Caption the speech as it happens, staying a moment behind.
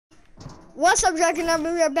What's up, Dragon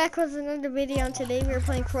Number? We are back with another video, and today we are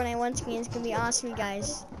playing Fortnite once again. It's gonna be awesome,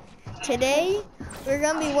 guys. Today we're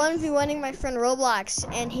gonna be 1v1ing my friend Roblox,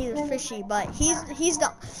 and he's a fishy, but he's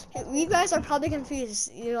the. You guys are probably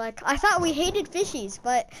confused. You're like, I thought we hated fishies,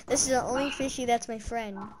 but this is the only fishy that's my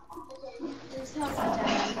friend.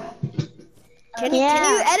 Can you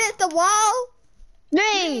edit the wall?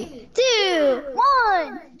 3, 2,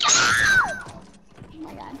 1.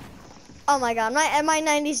 Oh my god, my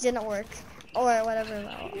 90s didn't work. Or whatever.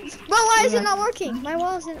 But why is it not working? My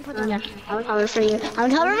walls didn't put on. I'm coming for you.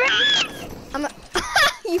 I'm coming for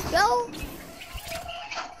you. You fell?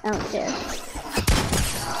 I don't care.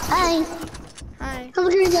 Hi. Hi. How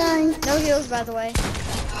are you guys? No heals, by the way.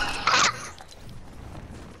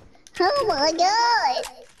 Oh my god.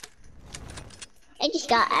 I just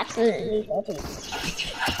got absolutely nothing.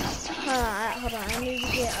 Hold on.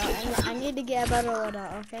 I need to get a better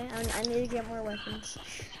loadout, okay? I need to get more weapons.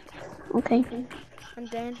 Okay. And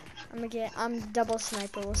then I'm double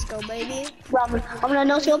sniper. Let's go, baby. I'm gonna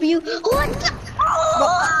no-scope you. What?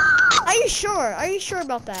 Oh! Are you sure? Are you sure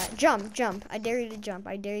about that? Jump. I dare you to jump.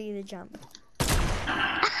 Bro,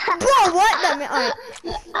 what? Alright.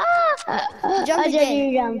 Jump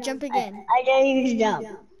again. Jump again. I dare you to jump.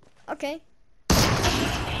 Okay.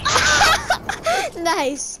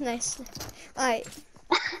 Nice. Alright.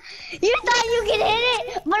 You thought you could hit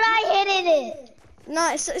it, but I hit it.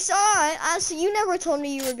 No, so alright. So you never told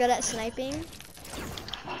me you were good at sniping.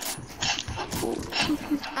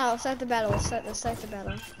 Oh, start the battle. Start the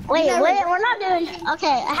battle. Wait, we're not doing.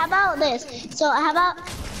 Okay, how about this? So how about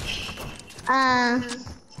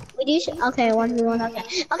we do. Okay, 1v1.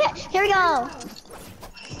 Okay, here we go.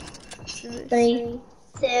 3,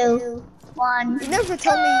 2, 1. You never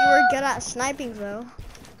told me you were good at sniping, though.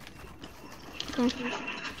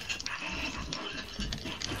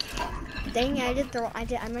 Dang it,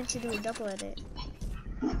 I meant to do a double edit.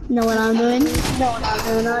 Know what I'm doing?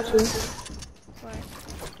 Not you. What?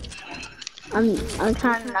 I'm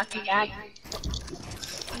trying to knock you back.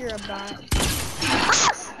 You're a bot.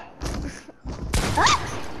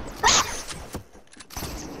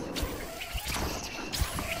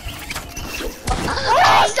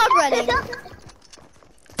 Oh, stop running!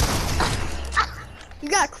 You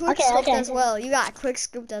got quick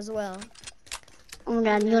scooped as well. Oh my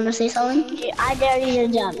god, you wanna say something? I dare you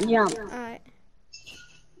to jump. Alright.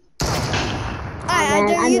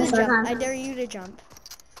 I dare you to jump.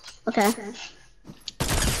 Okay.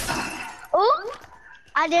 Oh!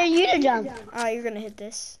 I dare you to jump. Alright, you're gonna hit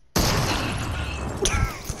this.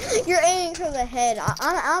 You're aiming for the head.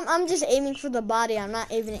 I'm just aiming for the body. I'm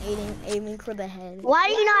not even aiming for the head. Why are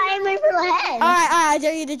you not aiming for the head? Alright, I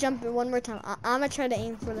dare you to jump one more time. I'm gonna try to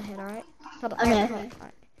aim for the head, alright? Hold on. Okay. Hold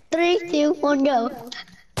on. 3, 2, 1, go.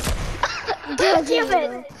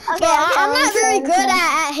 Stupid. I'm not very good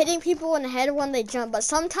at hitting people in the head when they jump, but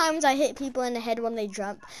sometimes I hit people in the head when they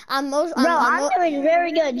jump. I'm doing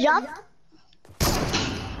very good. Jump.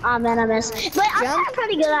 Oh man, I missed. But I'm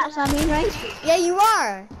pretty good at something, right? Yeah, you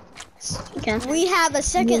are. Okay. We have a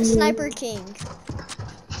second sniper king.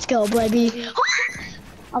 Let's go, baby.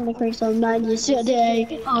 I'm gonna create some 90s today.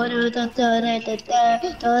 Bro,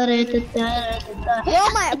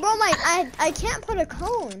 I can't put a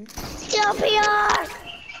cone. CPR!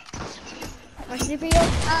 My CPR?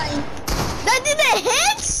 That didn't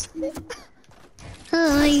hit?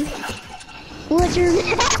 Hi. What's your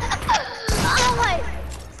name? Oh my!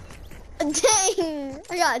 Dang!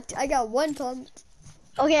 I got one pump.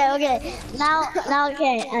 Okay. Now,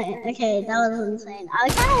 okay, that was insane. I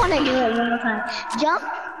kind of want to do it one more time. Jump.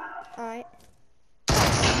 Alright.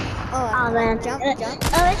 Oh man. Jump. Oh,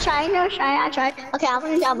 let's try. I tried. Okay, I'm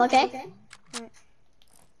gonna jump. Okay. Alright.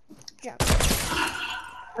 Jump.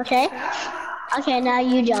 Okay. Okay, now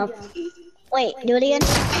you jump. Wait, do it again.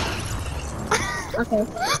 Okay.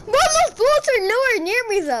 Bro, those bullets are nowhere near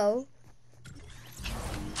me though.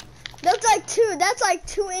 That's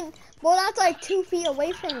like 2 feet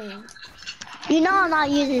away from me. You know I'm not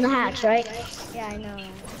using the hacks, right? Yeah, I know.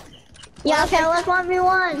 Yeah, okay, let's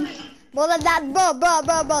 1v1. Well, that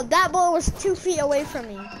bullet was 2 feet away from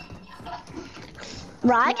me.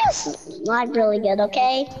 Bro, I guess not really good,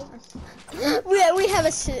 okay? We have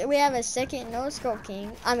a second NOSCOPE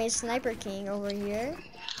king. I mean sniper king over here.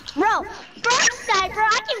 Bro, first sniper,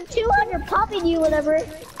 I can 200 popping you, whatever.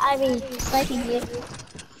 I mean, sniping you.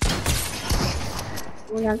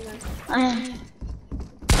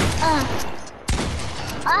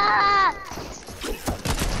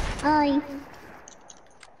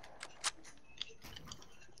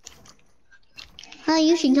 Hi,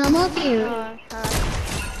 you should come up here.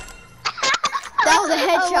 That was a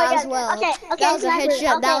headshot God. as well. Okay, That was a snipers.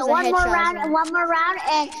 headshot. Okay, That was a one more headshot round, as well. one more round,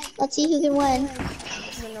 and let's see who can win.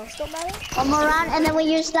 The no-scope battle? One more round, and then we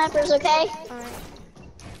use snipers, okay? Alright.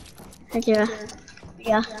 Thank you.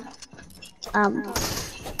 Yeah.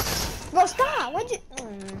 Bro, stop! Why'd you...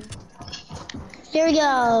 Here we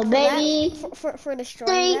go, baby. For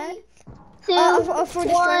destroying that? 2, For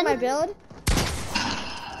destroying my build?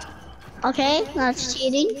 Okay, that's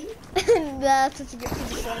cheating. That's what you get for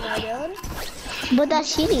destroying my build? But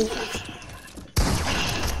that's cheating.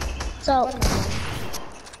 So,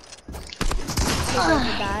 What am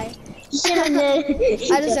I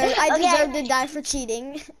doing? I deserve to die. I deserve to die for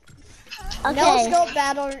cheating. Okay. No scope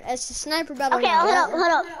battle, it's a sniper battle. Okay, now.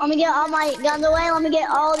 hold up. Let me get all my guns away. Let me get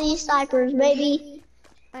all these snipers, baby.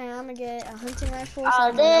 Alright, I'm gonna get a hunting rifle,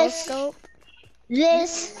 no scope.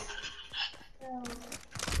 This.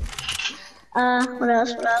 What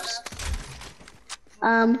else?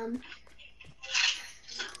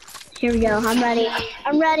 Here we go. I'm ready.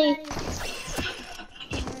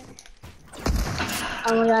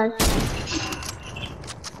 Oh my god.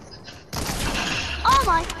 Oh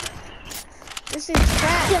my. This is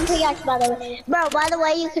trash. You can pickaxe, by the way. Bro, by the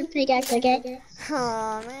way, you can pickaxe, okay?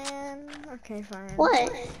 Oh man. Okay, fine.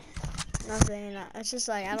 What? Nothing. It's just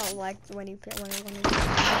like I don't like when you pickaxe.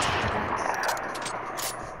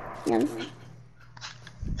 Yeah.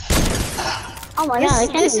 Oh my god!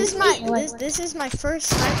 This is my first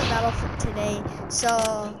sniper battle for today.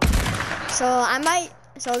 So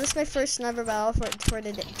this is my first sniper battle for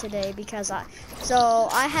today because I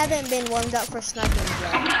haven't been warmed up for sniping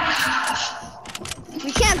yet.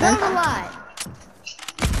 We can't build a lot.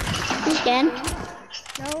 You can.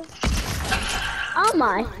 No. Oh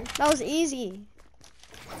my. That was easy.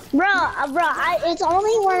 Bro, it's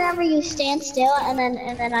only whenever you stand still and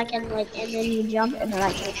then I can and then you jump and then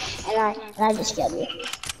I just kill you.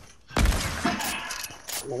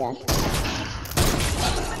 Oh my god.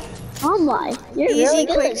 Oh my, you're easy really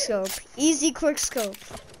good. quick scope. Easy quick scope.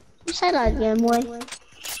 You said that again, boy.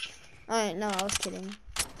 Alright, no, I was kidding.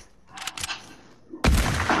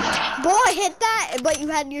 Boy, hit that, but you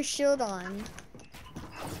had your shield on.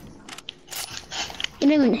 You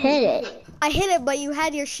didn't even hit it. I hit it, but you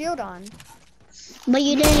had your shield on. But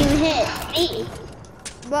you didn't even hit me.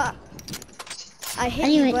 But I hit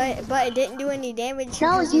you, but it didn't do any damage.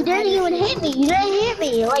 No, you didn't even hit me. You didn't hit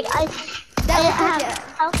me. Like I have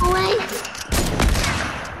health away.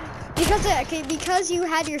 Because you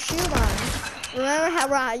had your shield on. Remember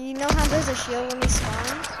how you know how there's a shield when you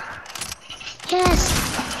spawn? Yes.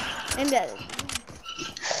 And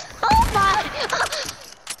oh my!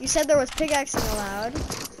 You said there was pickaxing allowed.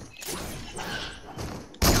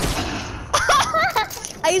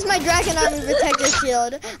 I used my dragon armor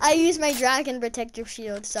protector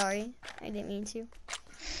shield. Sorry, I didn't mean to.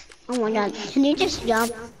 Oh my god! Can you just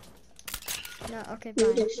jump? No, okay,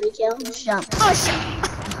 fine. Just jump. Oh shit!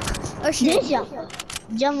 Oh shit! Just jump.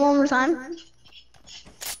 Jump one more time.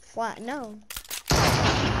 What? No.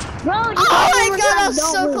 Bro, oh my god! I was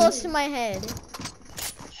so close to my head.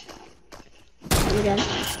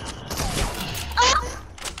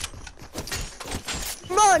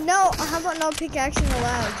 Bro, no. How about no pickaxing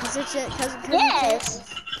allowed? Yes.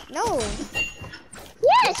 No.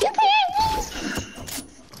 Yes, you can.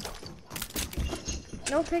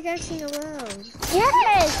 No pickaxing allowed.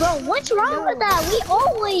 Yes, bro. What's wrong with that? We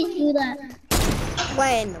always do that.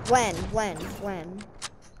 When?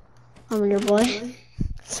 I'm your boy.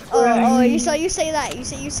 Oh, you say that. You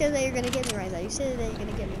say that you're gonna get me right now. You say that you're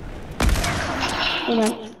gonna get me.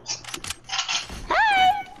 Okay.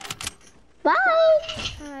 Hi. Bye.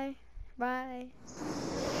 Hi. Bye.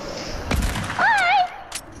 Bye.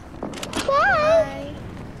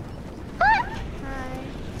 Bye. Hi.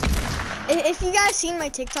 If you guys seen my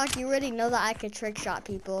TikTok, you already know that I could trick shot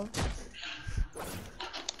people.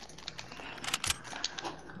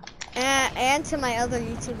 And to my other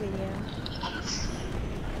YouTube video.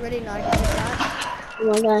 You already know I can trick shot. Oh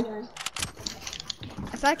my god.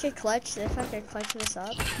 If I could clutch this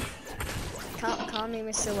up, call me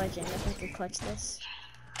Mr. Legend if I could clutch this.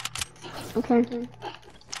 Okay.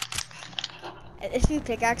 If you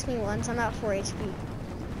pickaxe me once, I'm at 4 HP.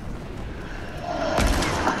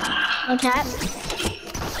 Okay.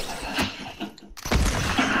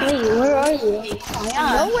 Wait, where are you? Oh,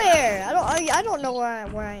 yeah. Nowhere. I don't know where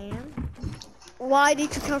I am. Why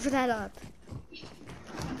did you cover that up?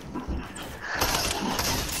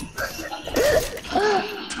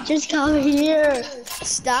 Just come here.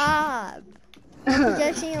 Stop.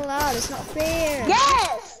 Projection allowed. It's not fair.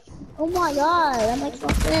 Yes. Oh my god, that makes no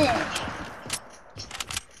sense.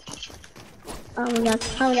 Oh my god,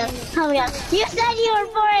 oh my god, oh my god. You said you were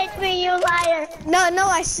 4 HP, you liar. No,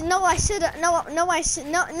 I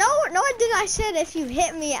didn't. I said if you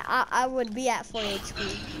hit me, I would be at 4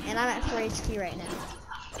 HP. And I'm at 4 HP right now.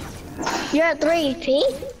 You're at 3 HP?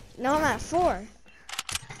 No, I'm at 4.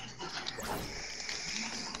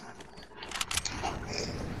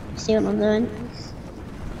 See what I'm doing?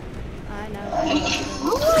 I know.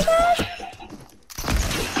 Oh my god!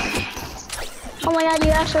 Oh my god,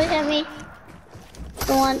 you actually hit me.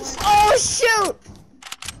 For once. Oh shoot!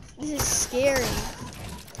 This is scary.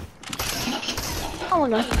 Oh my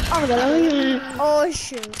god, oh my god. Oh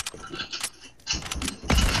shoot.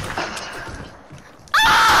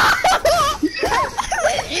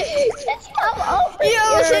 Just come over You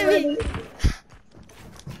almost hit here. me.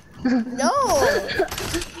 No.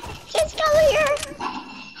 Just come here.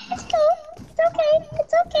 Let's go. It's okay.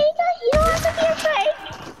 It's okay. You don't have to be afraid.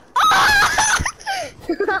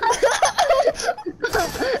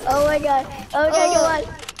 Oh my god. Okay, come on.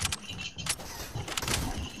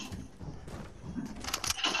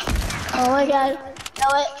 Oh my god.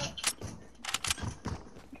 Know it.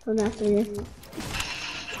 Come after this.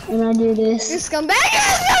 And I do this. You scumbag!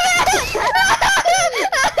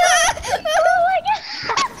 Oh my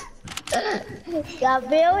god. Stop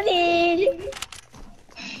building.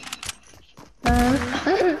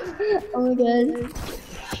 Oh my god.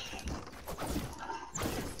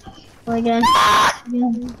 Oh my god.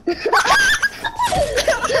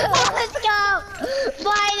 Let's go!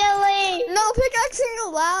 Finally! No, pickaxing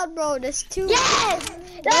allowed, bro. That's too. Yes!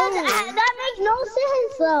 That makes no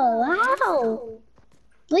sense though. How?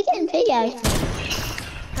 We can pickaxe.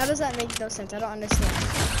 How does that make no sense? I don't understand.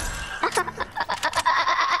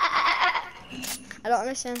 I don't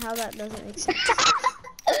understand how that doesn't make sense.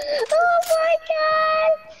 Oh my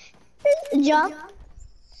god! Jump.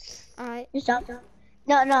 Alright. Just jump.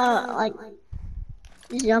 No, like.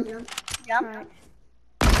 Just jump. Jump. Alright.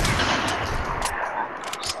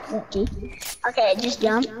 Okay, just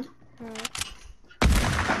jump.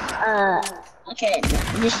 Okay,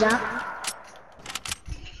 just jump.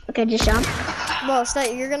 Okay, just jump. Bro, stop.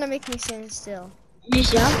 You're gonna make me stand still.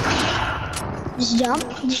 Just jump. Just jump.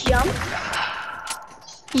 Just jump.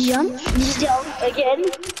 Just jump. Just jump again.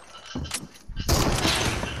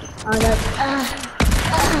 Oh, that's.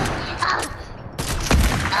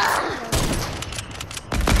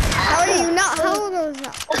 How are you not? How old was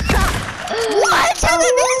that? What? How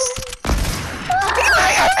did this? Because I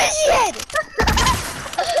got my shit!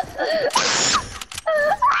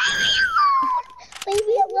 Leave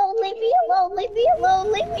me alone, leave me alone, leave me alone,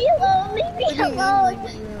 leave me alone, leave me alone.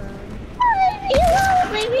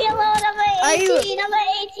 Leave me alone, I'm at 18, I'm at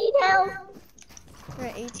 18 health. You're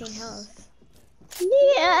at 18 health.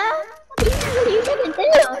 Yeah, what are you gonna do?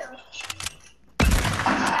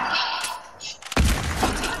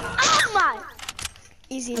 Oh my!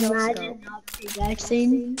 Easy no Imagine scope. not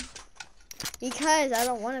pickaxing. Because I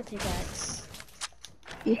don't want to pickaxe.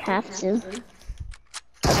 You have to.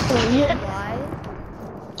 Why?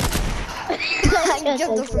 I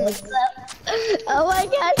jumped over myself. Oh my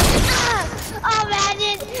god! Ah!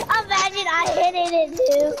 Imagine I hit it in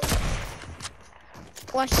two.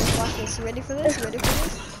 Watch this, watch this. You ready for this? You ready for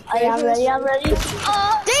this? I'm ready.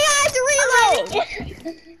 Oh! Dang, I have to reload!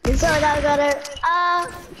 You're so not gonna.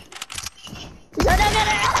 So not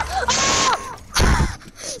gonna.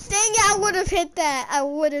 Dang it, I would have hit that. I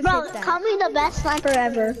would have Bro, hit that. call me the best sniper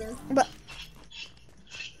ever. But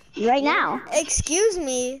Right now. excuse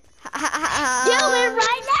me. Do it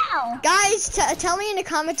right now. Guys, tell me in the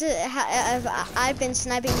comments if I've been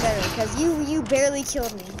sniping better, because you barely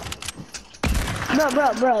killed me.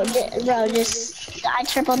 Bro, just I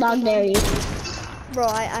triple dog dare you. Bro,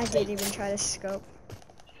 I didn't even try to scope.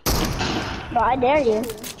 Bro, I dare you.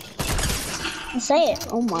 Say it.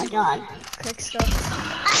 Oh my god. Quick scope.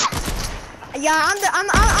 Yeah,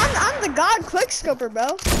 I'm the god quick scoper,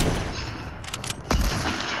 bro.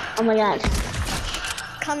 Oh my god.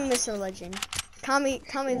 Call me Mr. Legend. Call me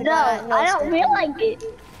the No, god. I don't feel like it.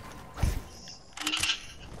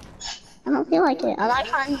 I don't feel like it. I like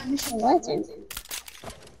calling you Mr. Legend.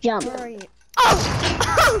 Jump. Where are you?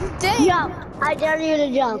 Oh, dang. Jump. I dare you to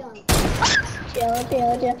jump. Chill.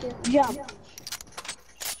 Jump.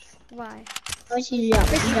 Why? I want you to jump.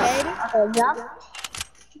 Fishy Jump. head. Okay, jump.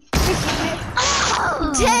 Fishy head.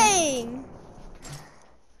 Oh, Dang.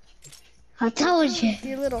 I told you.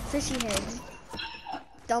 Your little fishy head.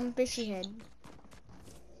 Dumb fishy head.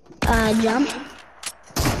 Jump.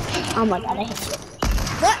 Oh my god, I hate you.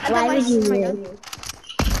 What? Why would you oh my move?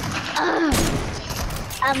 God.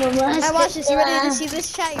 I'm a must. I watch this. You ready to see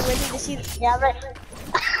this chat? You ready to see this? Yeah, but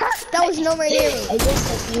That was nowhere near me. I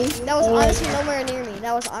just hit you. That was honestly nowhere near me.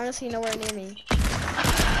 That was honestly nowhere near me.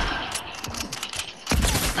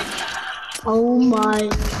 Oh my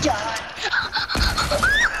god.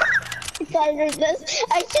 Guys,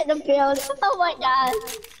 I should have failed. Oh my god.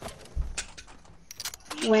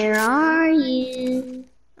 Where are you?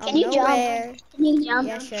 Can you jump? Can you jump?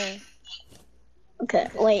 Yeah, sure. Okay,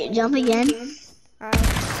 wait, jump again. Alright.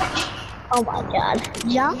 Oh my god.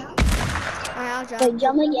 Jump? Alright, I'll jump. Wait,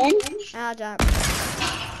 jump again? I'll jump.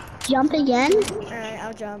 Jump again? Alright,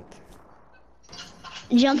 I'll jump.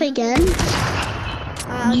 Jump again?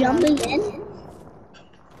 Jump again?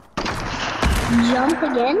 Jump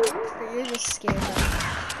again? You're just scared,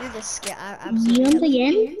 though. You're just scared. Jump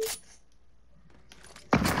again?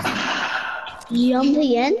 Jump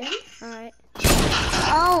again? Alright.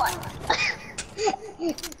 Oh!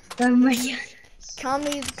 Oh my god. Call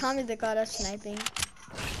me the god of sniping.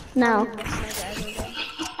 No,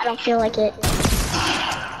 I don't feel like it.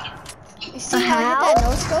 You see how I hit that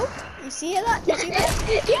NOSCOPE? You see that? You see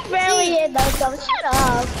that? You barely hit NOSCOPE. Shut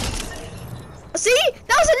up. See?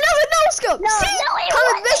 That was another NOSCOPE. No, see? no, Call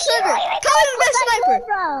me the best sniper. Call me the best sniper.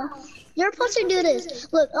 Bro. You're supposed to do this.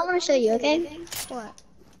 Look, I'm gonna show you, okay? What?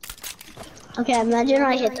 Okay, imagine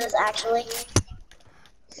I hit this actually.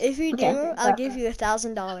 If you do, I'll give you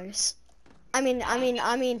 $1,000. I mean,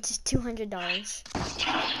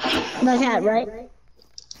 $200. No cat, right?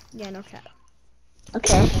 Yeah, no cap.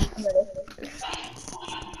 Okay.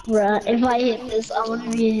 Bruh, if I hit this, I'm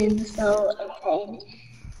gonna be in so pain.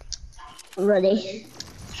 Ready?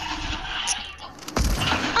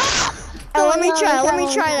 Oh, let me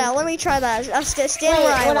try that. I'll stand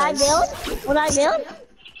where I was. Would I build?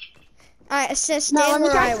 Alright, stand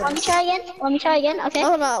where I was. Let me try again, okay?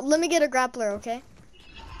 Hold on, let me get a grappler, okay?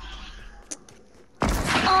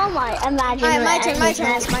 Oh my, imagine. Alright, my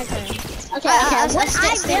turn. It's my turn. Okay, what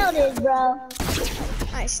I builded, bro.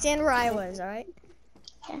 Alright, stand where I was, alright?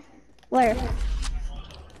 Okay. Where?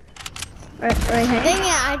 Right here? Dang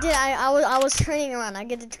it, I was turning around. I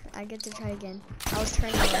get to try again. I was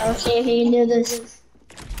turning around. Let's see if you can do this.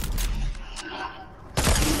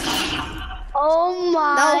 Oh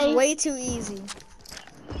my. That was way too easy.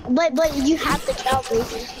 But you have to count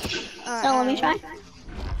this. So let me try.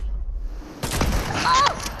 Oh!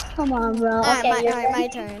 Come on, bro. Alright, Okay, my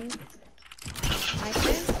turn. My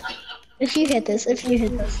turn? If you hit this.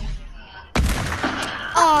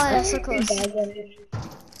 Oh, that's so close.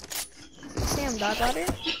 Sam, dog water.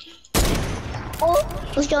 Oh,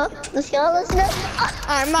 let's go.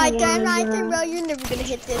 Alright, my turn, bro. You're never gonna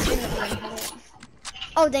hit this. You're never gonna hit it.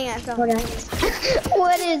 Oh, dang it, I fell.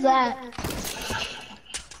 What is that?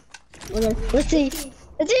 Let's see this.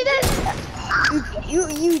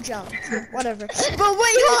 You jumped. Whatever. But wait,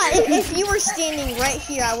 hold on. If you were standing right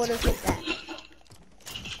here, I would have hit that.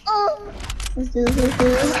 Oh. Let's do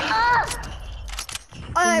this. Ah!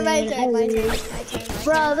 Alright, my turn.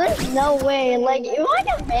 Bro, there's no way. Like, if I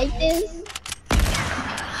can make this.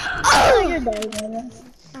 Oh, you're dead, bro.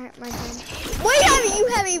 Alright, my turn. Wait, you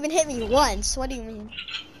haven't even hit me once. What do you mean?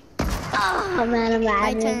 Oh man, I'm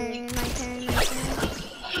My turn.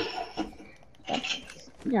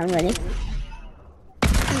 Yeah, I'm ready.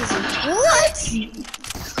 Easy. What?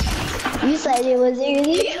 You said it was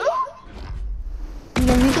easy.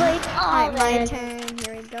 Let me play. Alright, my turn.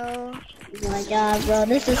 Here we go. Oh my god, bro,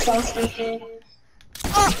 this is so stupid.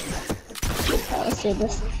 Oh! Let's do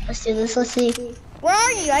this. Let's see. Where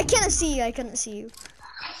are you? I can't see you. I couldn't see you.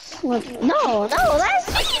 What? No,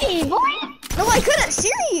 that's me, boy. No, I couldn't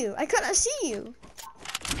see you. Okay,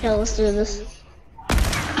 let's do this.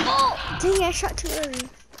 Oh, dang, I shot too early.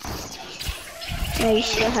 Yeah, you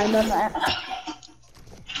should have done that.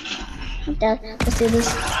 Okay, let's do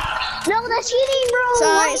this. No, that's cheating, bro.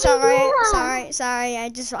 Sorry. I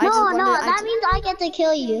just No, wanted, that means I get to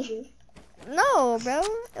kill you. No, bro.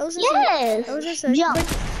 It was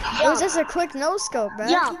just a quick no scope, bro.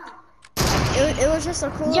 Jump. It was just a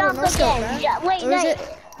cool little no scope, bro.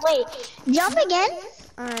 Wait. Jump again.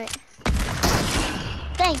 Alright.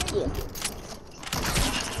 Thank you.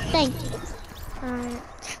 Alright.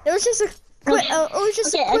 It was just a quick,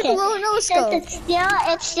 little no scope.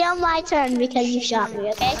 It's still my turn because you shot me,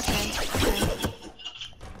 okay?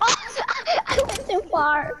 Oh, I went too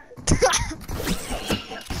far.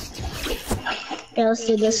 Okay, let's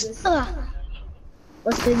do this.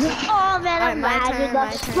 Let's do this. Oh man, I'm mad.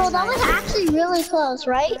 Bro, that was actually really close,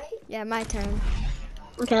 right? Yeah, my turn.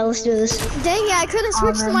 Okay, let's do this. Dang it, I couldn't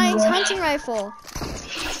switch to my hunting rifle.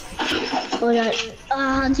 Oh god.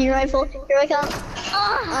 Hunting rifle. Here I come.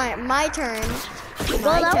 Alright, my turn.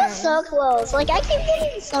 Bro, that was so close. Like, I keep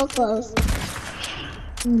getting so close.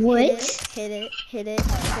 What? Hit it.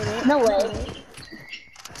 No way. Hit it.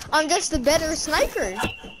 I'm just a better sniper.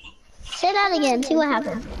 Say that again. See what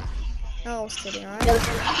happened. No, I was kidding, alright?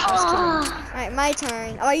 Oh. Alright, my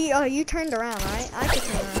turn. Oh, you turned around, right? I could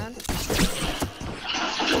turn around.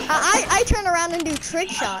 I turn around and do trick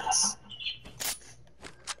shots.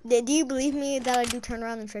 Do you believe me that I do turn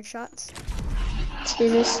around and trick shots?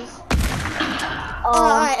 Jesus.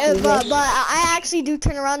 Alright, but I actually do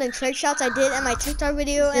turn around and trick shots. I did it in my TikTok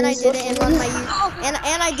video, and I did it in one of my and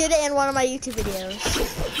I did it in one of my YouTube videos.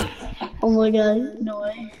 Oh my god, no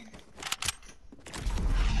way.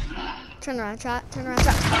 Turn around, shot.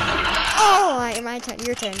 Oh, alright, my turn.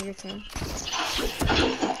 Your turn.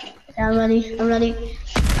 I'm ready.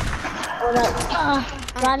 Hold up.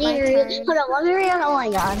 Hold on, let me read. Oh my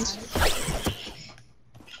god.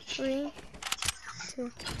 3,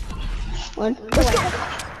 2, 1. Let's go.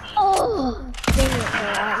 Oh. Dang it.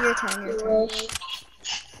 Alright, your turn.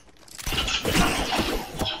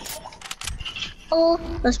 Oh,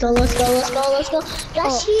 let's go.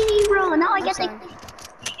 That's cheating, bro. Now I get to.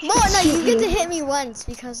 No, you get to hit me once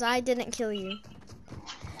because I didn't kill you.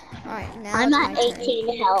 Alright, now I'm at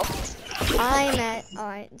 18 health. I'm at,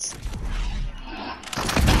 alright.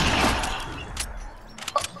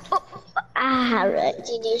 Right.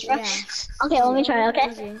 GG's, bro. Yeah. Okay, let me try, okay?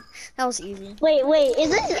 Easy. That was easy. Wait, is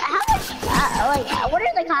this, how much, what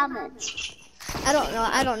are the comments? I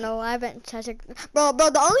don't know. I haven't touched it. Bro,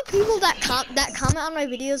 the only people that comment on my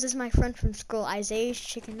videos is my friend from school, Isaiah's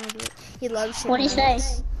chicken nugget. He loves chicken What'd he say?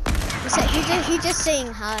 He's just saying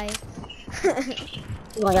hi.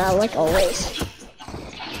 Oh my god, like always.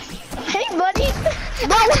 Hey, buddy!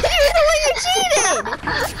 Bro, what are you doing? You cheated!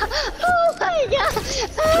 Oh my god!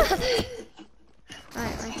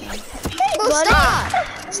 Alright, my turn. Hey, Bro, buddy!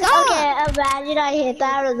 Stop! Okay, imagine I hit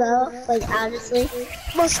that though. Like, honestly.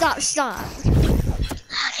 Bro, stop.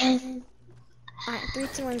 Okay. Alright, 3,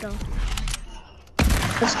 2, 1, go.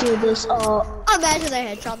 Let's do this. Oh. Imagine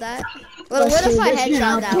I headshot that. Well, what if I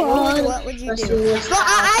headshot that? What would you do? Well,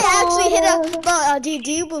 I actually hit a. Well, do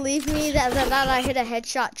you believe me that I hit a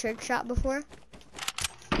headshot trick shot before?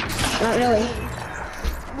 Not really.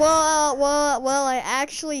 Well, I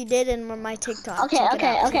actually did in my TikTok. Okay.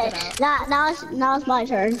 Now it's my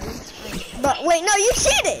turn. But wait, no, you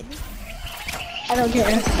cheated. I don't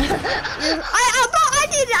care.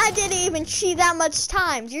 I didn't even cheat that much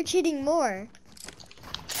times. You're cheating more.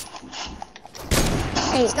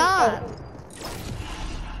 Hey, stop.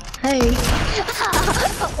 Hey.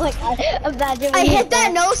 Oh my god. Imagine I hit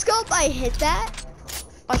that no scope. I hit that.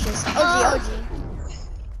 Watch this. OG.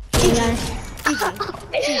 GG.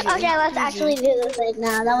 Okay, let's actually do the thing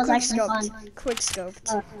now. That was actually fun. Quick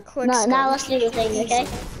scoped. Now let's do the thing, okay?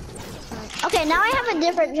 Okay, now I have a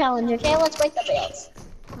different challenge, okay? Let's break the bills.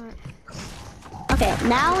 Okay,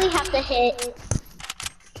 now we have to hit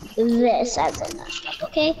this as a NOSCOPE,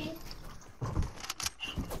 okay?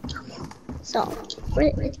 So, what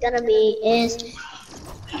it's gonna be is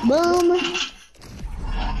boom.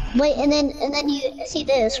 Wait, and then you see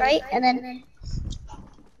this, right? And then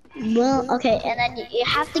boom. Okay, and then you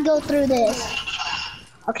have to go through this.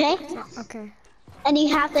 Okay? Okay. And you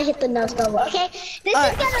have to hit the NOSCOPE, okay? This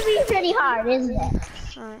is gonna be pretty hard, isn't it?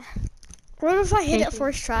 Alright. What if I hit it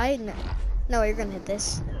first try? No, you're gonna hit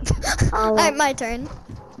this. Oh. Alright, my turn.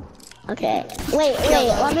 Okay. Wait,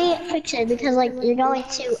 let me fix it because like you're going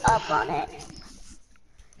too up on it.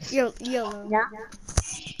 Yellow. Yeah?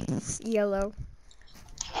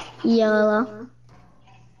 Yellow.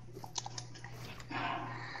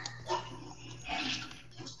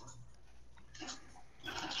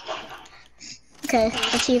 Okay,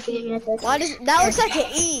 let's see if we can get this. That looks like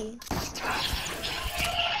an E.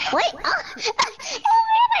 Wait, oh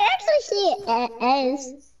man, I actually see it as.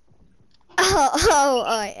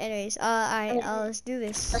 Alright, anyways, alright, let's do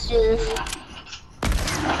this. Let's do this.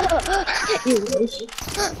 You wish.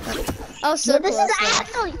 Oh, so this close. Is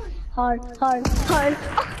actually hard.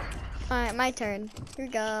 Alright, my turn. Here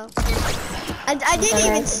we go. I didn't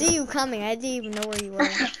even see you coming. I didn't even know where you were.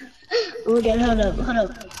 Okay, hold up.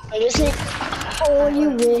 Wait a sec. Oh, you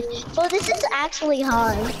wish. So this is actually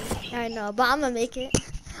hard. I know, but I'm gonna make it.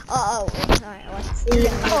 Alright, watch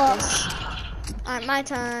this. Alright, my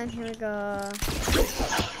turn. Here we go.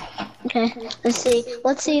 Okay, let's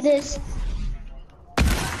see this.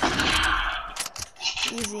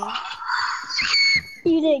 Easy.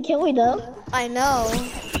 You didn't kill me though. I know.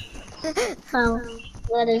 Oh,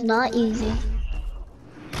 that is not easy.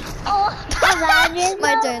 Oh, imagine.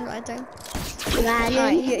 My turn. Imagine.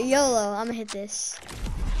 Alright, YOLO. I'm gonna hit this.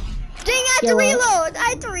 Dang, I have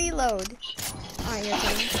to reload. Alright, your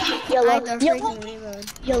turn. YOLO. I have to freaking reload.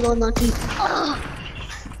 YOLO, lucky. Oh.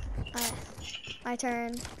 My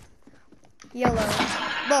turn. Yellow.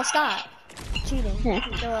 Bro, stop. Cheating. Yeah.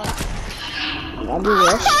 Yellow. I'll do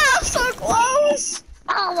this. I'm so close.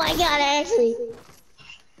 Oh my god, actually.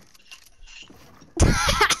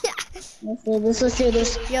 Let's do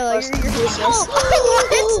this. Yellow, you're hitting this. Oh!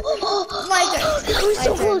 What? My turn. That was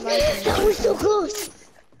so close. My turn. That was so close.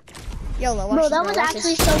 Yellow, watch Bro, this, that was watch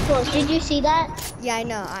actually this. so close. Did you see that? Yeah, I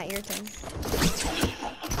know. Alright, your turn.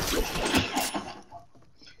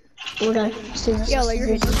 We're done. Let's do this. Yellow, you're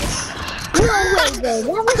hitting this. No way, bro. That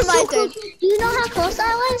was My so turn. close. Do you know how close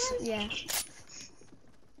that was? Yeah.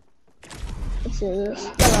 Let's do this.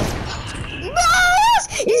 Yellow. Nice!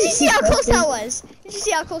 Did you see how close that was? Did you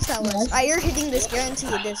see how close that was? Yes. Alright, you're hitting this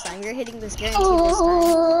guaranteed this time. You're hitting this guaranteed this time.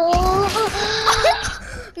 Oh.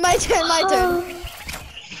 My turn, my turn.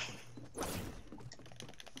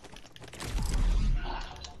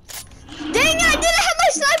 Dang it, I didn't have my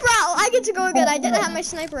sniper out. I get to go again. I didn't have my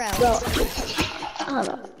sniper out. Bro. Hold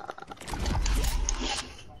on.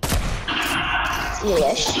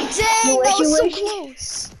 Yes. Dang, You that was so wish.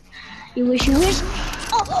 close. You wish.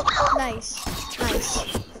 Oh. Nice,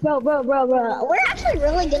 nice. Bro. We're actually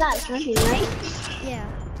really good at sniping, right? Yeah.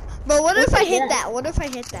 But what if I hit Yeah. that? What if I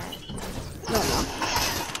hit that? No.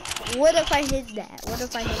 What if I hit that? What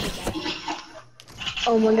if I hit that?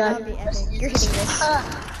 Oh my That god. would be epic. You're hitting this.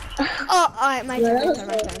 Oh, alright, my turn,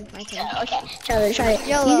 my turn. Okay, try it.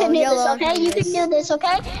 Yellow, you can do yellow, this, okay? You can do this,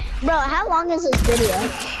 okay? Bro, how long is this video?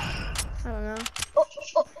 I don't know.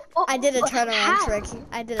 I did a turnaround How? trick.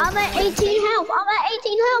 I did a I'm at turnaround 18 health. I'm at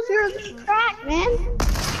 18 health. You're a crack, man.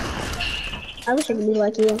 I wish I could be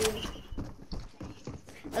like you.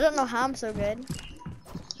 I don't know how I'm so good.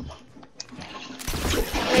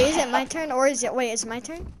 Wait, is it my turn or is it? Wait, is it my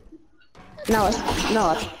turn? No, it's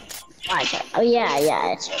my turn. Oh yeah,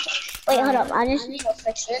 it's your turn. Wait, hold up. I just need to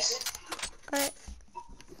fix this. Alright.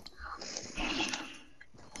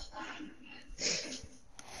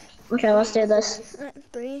 Okay, let's do this.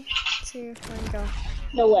 3, 2, 1, go.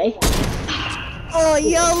 No way. Oh,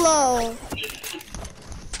 yellow.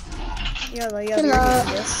 Yellow, you're Hello.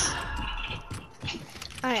 hitting this.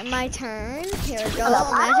 Alright, my turn. Here we go. Hold up.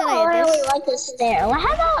 I Imagine don't I hit really this. like this stair. Well,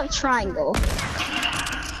 how about a triangle?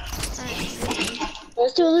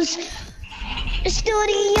 Let's do this. Let's do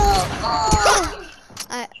it, yo.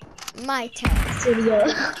 My turn. Let's do it,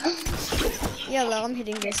 yo. Yellow, I'm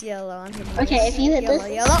hitting this. Yellow, I'm hitting this. Okay, if you hit yellow, this.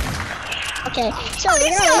 Yellow. Okay, so Oh, we're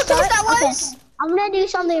you see gonna how close start. that Okay, was? I'm gonna do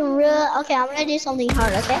something real. Okay, I'm gonna do something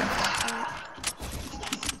hard. Okay.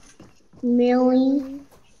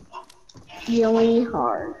 Really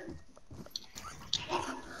hard.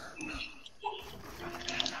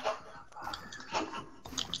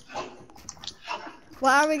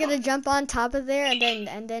 Well, are we gonna jump on top of there and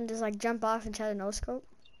then just like jump off and try to no scope?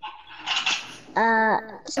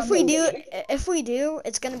 If we do,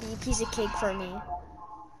 it's gonna be a piece of cake for me.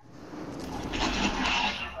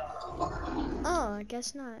 Oh, I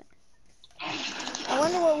guess not. I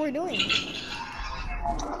wonder what we're doing.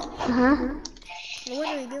 What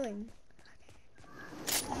are we doing?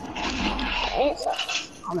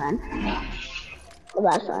 Oh man. The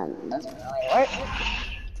last one doesn't really work.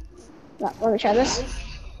 No, let me try this.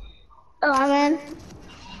 Oh man.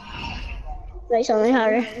 Make something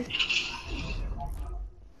harder.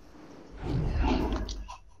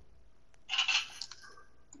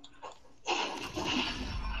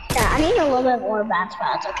 Yeah, I need a little bit more bad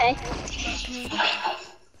spots, okay?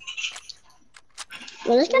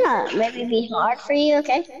 Well, it's gonna maybe be hard for you,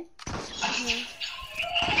 okay?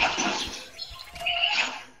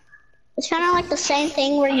 It's kind of like the same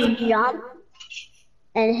thing where you jump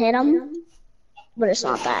and hit them, but it's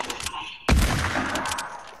not that.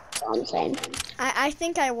 That's all I'm saying. I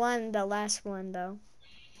think I won the last one though,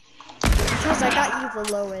 because I got you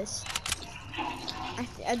the lowest.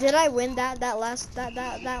 Did I win that last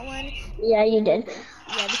one? Yeah, you did.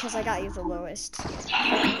 Yeah, because I got you the lowest.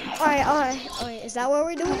 Alright. Is that what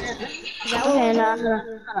we're doing? Is that what we're doing?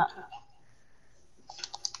 Hold up.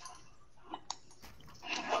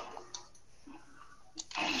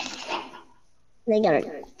 They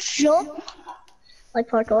gotta jump like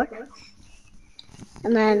parkour,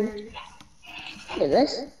 and then do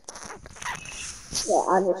this. Yeah,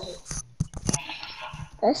 I'll just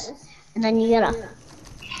this, and then you gotta.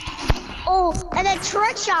 Oh, and then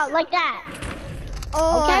trick shot like that.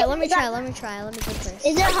 Oh, Okay, alright, let me is that- try. Let me get this.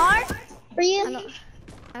 Is it hard for you?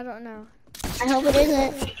 I don't know. I hope it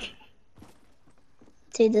isn't.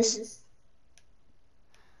 See this?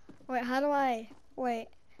 Wait, how do I? Wait.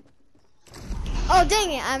 Oh,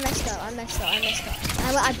 dang it! I messed up.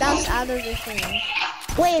 I bounced out of the thing.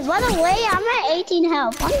 Wait, by the way, I'm at 18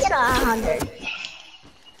 health. Let me get 100.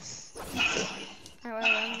 Alright,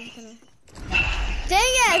 I'm just gonna. Dang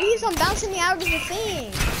it! He's on bouncing me out of the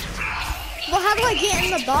thing. Well, how do I get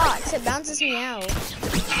in the box? It bounces me out.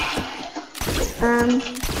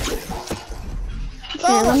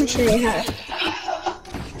 Okay, let me show you how.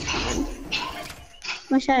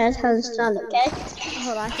 Let me show you how it's done, okay?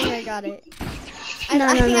 Hold on, I think I got it. I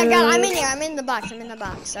think I got it. I'm in here. I'm in the box. I'm in the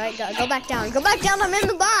box. All right, go back down. Go back down. I'm in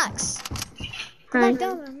the box. Go back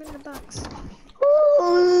down. I'm in the box.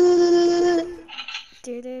 All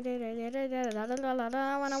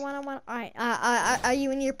right. Are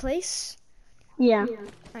you in your place? Yeah. All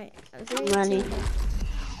right. I'm ready.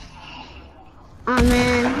 Oh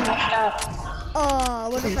man, messed up. Oh,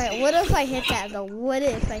 what if I hit that though? What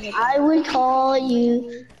if I hit that? I would call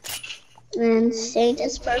you the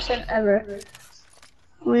saintest person ever.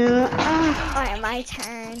 Well, Alright, my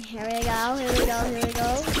turn. Here we go. Here we go. Here we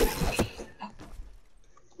go.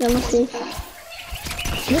 let me see.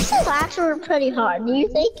 This is actually pretty hard. Do you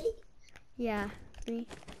think? Yeah. 3.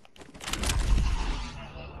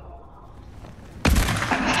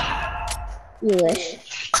 You wish.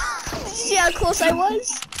 See how close I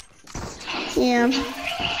was? Yeah.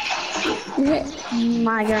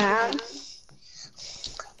 My God.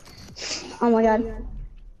 Oh my God.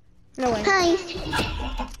 No way. Hi.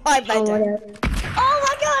 Alright, my Oh my turn. God. Oh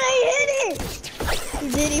my God, I hit it! You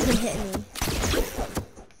didn't even hit me.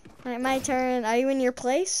 Alright, my turn. Are you in your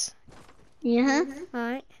place? Yeah.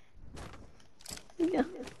 Alright. Here you go.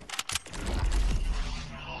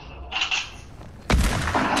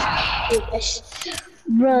 You wish.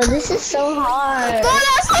 Bro, this is so hard. Oh,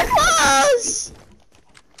 that's so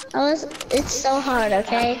close! It's so hard,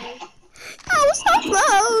 okay? I was so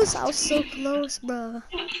close. I was so close, bro.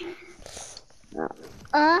 Where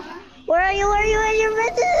are you? Where are you? Where are you?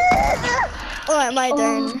 Alright, my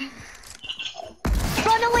turn.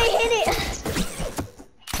 Run away, hit it!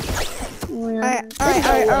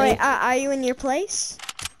 Alright. Are you in your place?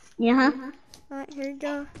 Yeah. Alright, here you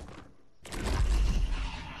go.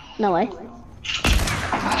 No way.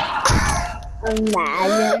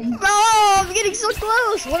 Imagine. Bro, I'm getting so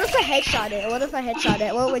close. What if I headshot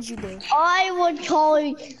it? What would you do? I would call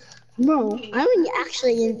you. Bro, I would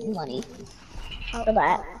actually give you money for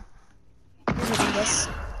that. You're hitting this.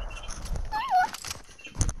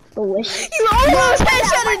 The wish. You almost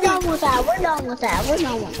headshotted We're me. done with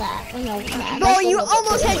that. Bro, you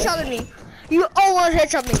almost headshotted me.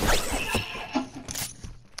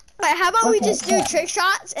 Alright, how about we just do trick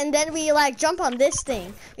shots and then we like jump on this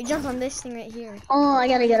thing. We jump on this thing right here. Oh, I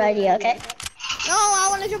got a good idea, okay? No, I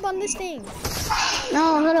want to jump on this thing.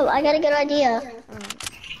 No, hold up, I got a good idea.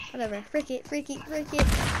 Whatever, freak it.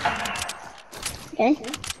 Okay.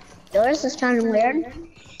 Yours is kind of weird.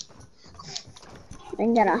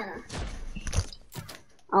 I'm gonna.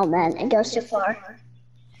 Oh man, it goes too far.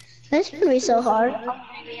 This is gonna be so hard. I'm gonna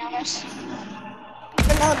be honest.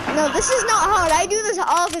 No, this is not hard. I do this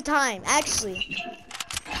all the time, actually.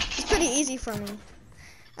 It's pretty easy for me.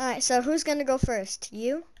 Alright, so who's gonna go first?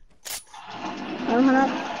 You? Hold up.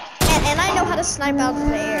 And I know how to snipe out of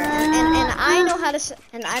the air. And I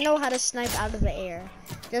know how to snipe out of the air.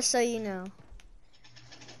 Just so you know.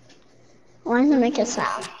 Why does it make a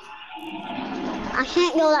sound? I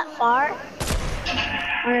can't go that far.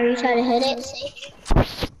 Or you try to hit it, see?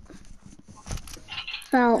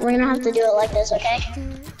 So we're gonna have to do it like this, okay?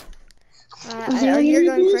 You're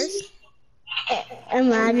going first?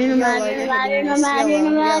 Imagine.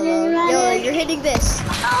 Yo, you're hitting this.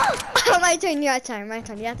 Oh, my turn, your time.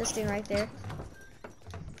 You have to stay right there.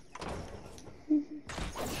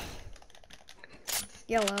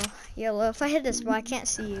 Yellow. If I hit this ball, I can't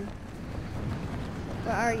see you.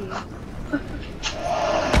 Where are you?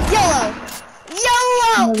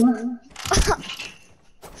 Yellow!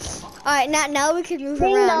 Alright, now we can move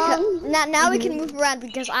around. Now we can move around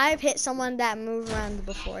because I've hit someone that moved around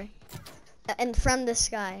before. And from the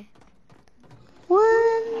sky.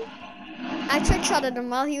 What? I trick-shotted him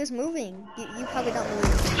while he was moving. You probably don't believe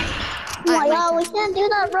me. Oh my God, we can't do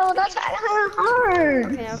that, bro. That's kind of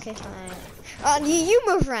hard. Okay, fine. You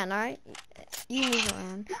move around, alright? You move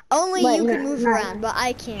around. Only you can move around, but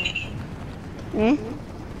I can't.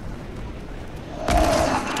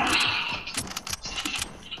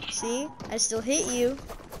 See? I still hit you.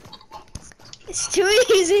 It's too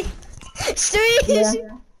easy.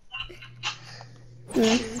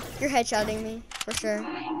 You're headshotting me, for sure.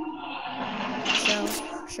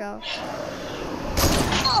 Show.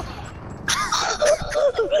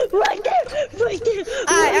 Right there.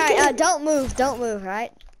 Alright, don't move,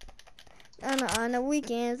 right? On the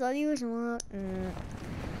weekends, all you want.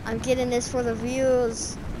 I'm getting this for the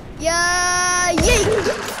views. Yeah, yeet!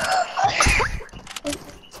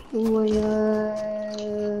 Oh my God.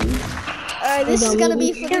 Alright, this is gonna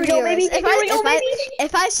be for the viewers.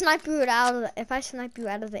 If I snipe you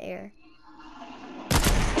out of the air.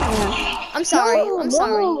 I'm sorry. No, I'm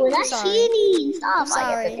sorry. no, I'm that's sorry. cheating. Stop. I'm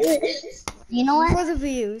sorry. I have to do it. You know what? For the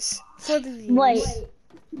views. For the views. Wait.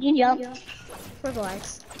 You jump. For the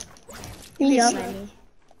likes. You jump. Snipe me.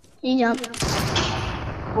 You jump.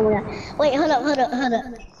 Oh my god. Wait, hold up. Hold up.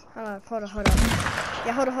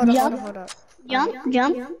 Yeah, hold up.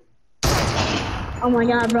 Jump. Oh my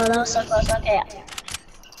god, bro, that was so close. Okay.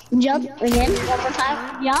 Jump again. One more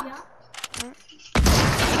time. Jump.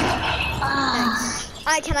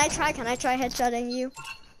 Alright, can I try headshotting you?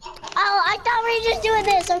 Oh, I thought we were just doing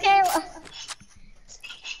this, okay?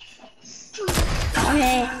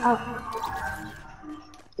 Okay. Oh.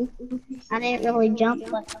 I didn't really jump,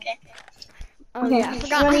 but okay. Oh okay. yeah, I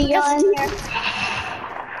forgot. Let me go in here.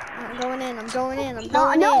 I'm going in. No,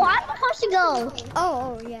 I'm supposed to go.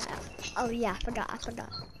 Oh yeah. Oh yeah, I forgot.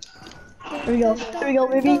 Here we go,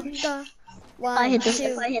 baby. One, hit this,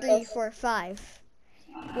 two, I hit three, this. 4, 5.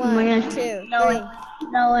 Oh my 1, gosh. 2, No 3. way.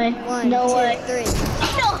 No way. 1, No 2, way. 3.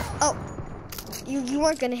 No. Oh, you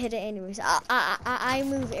weren't gonna hit it anyways. I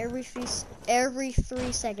move every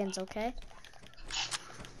 3 seconds. Okay.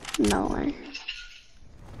 No way.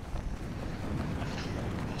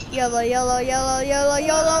 Yellow.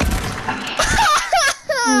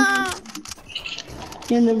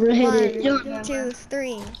 You never hit it. 1, 2,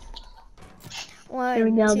 3. 1, Here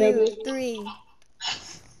we go, 2, baby. 3.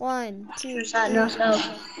 1, 2, No 3. scope.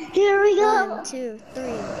 Here we go. 1, 2, 3.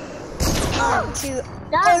 1, 2.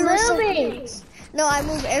 Stop moving. No, I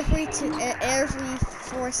move every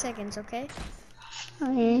 4 seconds. Okay.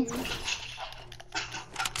 Okay.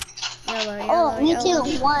 Yellow. Me too.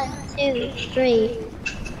 1, 2, 3,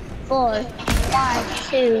 4. 1,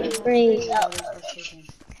 2, 3.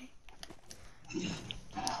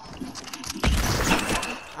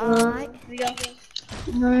 Oh. Alright.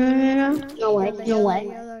 No way.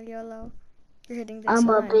 Yellow. You're hitting this. I'm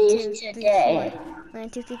a 1, beast 2, 3, today. 4. 1,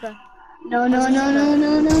 2, 3, 4. No.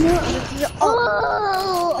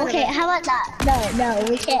 Oh. Okay. How about that? No.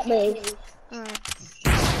 We can't move. Alright.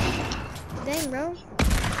 Dang, bro.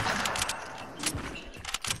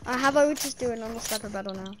 How about we just do a normal sniper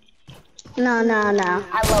battle now? No.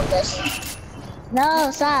 I love this. No,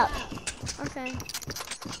 stop. Okay.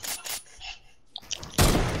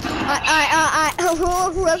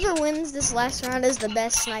 Whoever wins this last round is the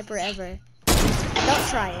best sniper ever. Don't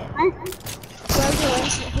try it.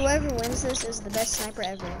 Whoever wins this is the best sniper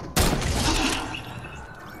ever.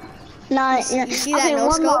 No, You see okay, that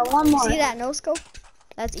no scope? one more. See that no scope?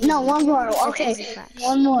 That's easy. No, one more. That's Okay, easy claps.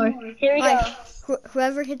 one more. Here we go.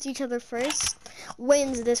 Whoever hits each other first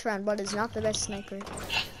wins this round, but is not the best sniper.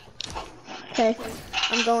 Okay.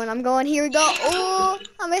 I'm going. Here we go. Oh,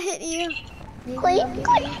 I'm gonna hit you. Quick.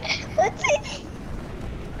 Let's see.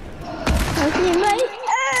 Okay, right.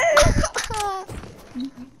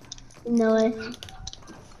 No way.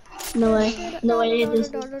 I hit this.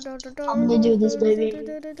 I'm gonna do this, baby.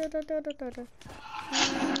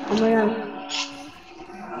 Oh my god.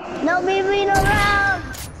 No, baby, no round.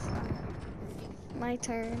 My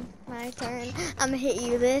turn. I'm gonna hit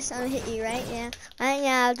you this. I'm gonna hit you, right?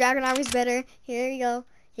 Yeah. Dragon Army's better. Here we go.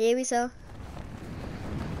 Here we go.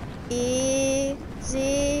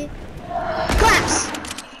 Easy. Claps!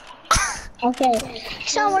 Okay.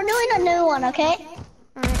 So we're doing a new one, okay?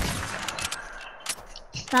 Alright.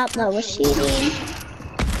 Stop, no, we're cheating.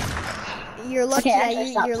 You're lucky.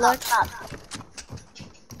 Okay, You're lucky. Stop.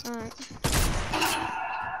 Alright.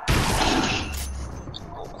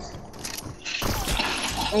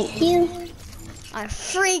 Thank you.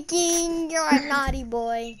 You're a naughty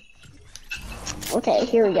boy. Okay,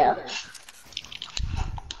 here we go.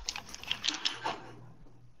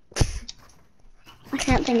 I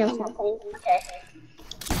can't think of something. Okay.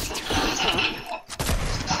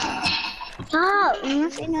 Stop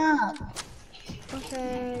messing up.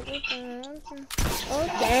 Okay.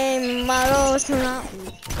 Okay, models not.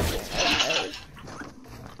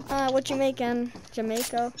 What you making?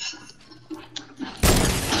 Jamaica.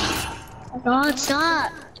 God,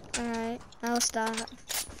 stop. Alright, I'll stop.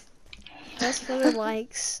 Just for the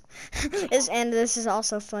likes. And this is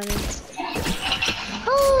also funny.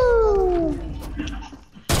 Oh!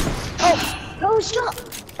 Oh, stop.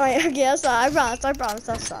 Alright, okay, I'll stop. I promise,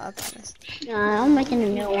 I'll stop. I promise. Nah, I'm making a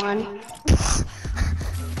new one.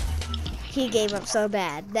 He gave up so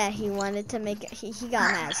bad that he wanted to make it. He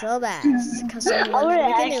got mad so bad because he I'm wanted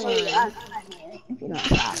gonna to make a new actually one. if you don't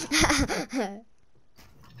stop.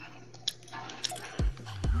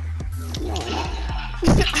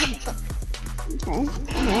 Okay,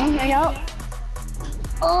 here we go.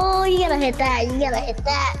 Oh, you gotta hit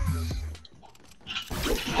that.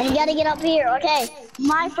 And you gotta get up here, okay?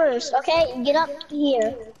 My first, okay? Get up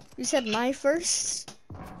here. You said my first?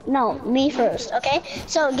 No, me first, okay?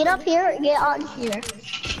 So get up here, get on here.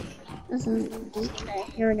 Okay,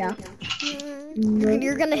 here we go.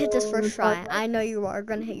 You're gonna hit this first try. I know you are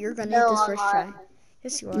gonna hit. You're gonna hit No, this I'm first not. try.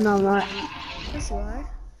 Yes, you are. No, I'm not. Yes, you are.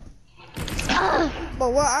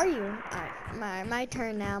 But where are you? Alright, my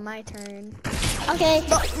turn now. My turn. Okay.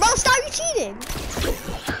 Bro, stop! You cheating.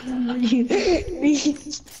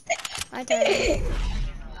 My turn.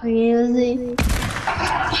 Okay, let's see.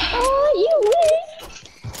 Oh, you win!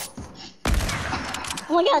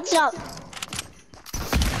 Oh my God! Stop!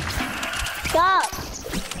 Stop!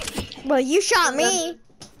 Well, you shot me.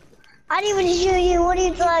 I didn't even shoot you. What are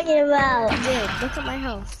you talking about? I did. Look at my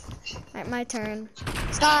health. Alright, my turn.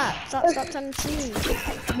 Stop trying to cheat.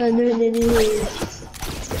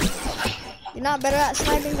 You're not better at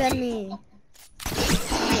sniping than me.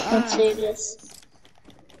 Let's see this.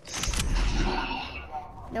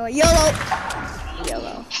 No, yellow.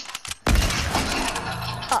 Yellow.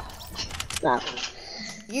 Oh, Stop.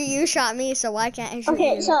 you shot me, so why can't I shoot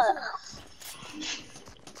Okay, you? so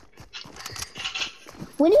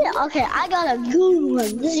we need. Okay, I got a good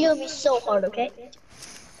one. This is gonna be so hard. Okay.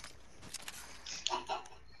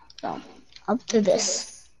 So up to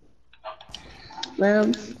this.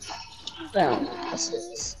 Boom. Boom. This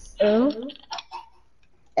is boom.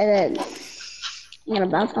 And then I'm gonna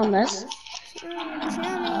bounce on this.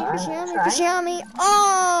 Push on me.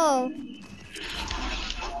 Oh!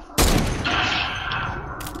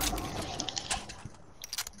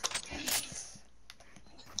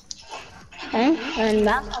 Okay, and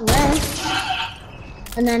bounce on this.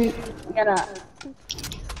 And then you gotta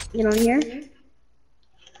get on here.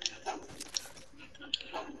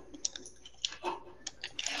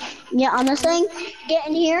 Yeah, on this thing. Get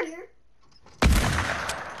in here.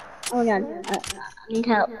 Oh my God, I need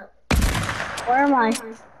help. Where am I?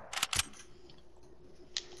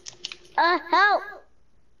 Help!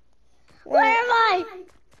 Where am I?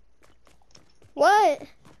 What?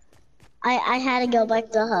 I had to go back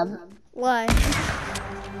to the hub. Why?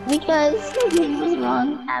 Because something was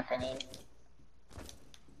wrong happening.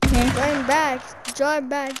 Okay. Join back. Join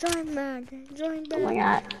back. Oh my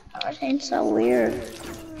God, that changed so weird.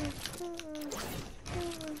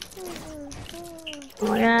 Oh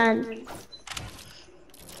my God.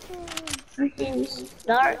 Everything's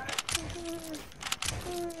dark.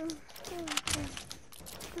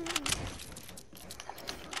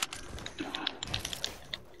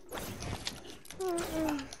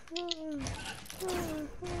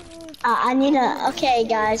 I need a. Okay,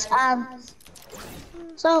 guys.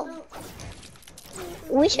 So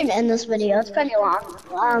we should end this video. It's pretty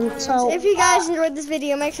long. So if you guys enjoyed this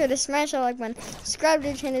video, make sure to smash that like button, subscribe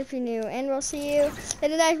to the channel if you're new, and we'll see you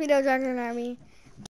in the next video, Dragon Army.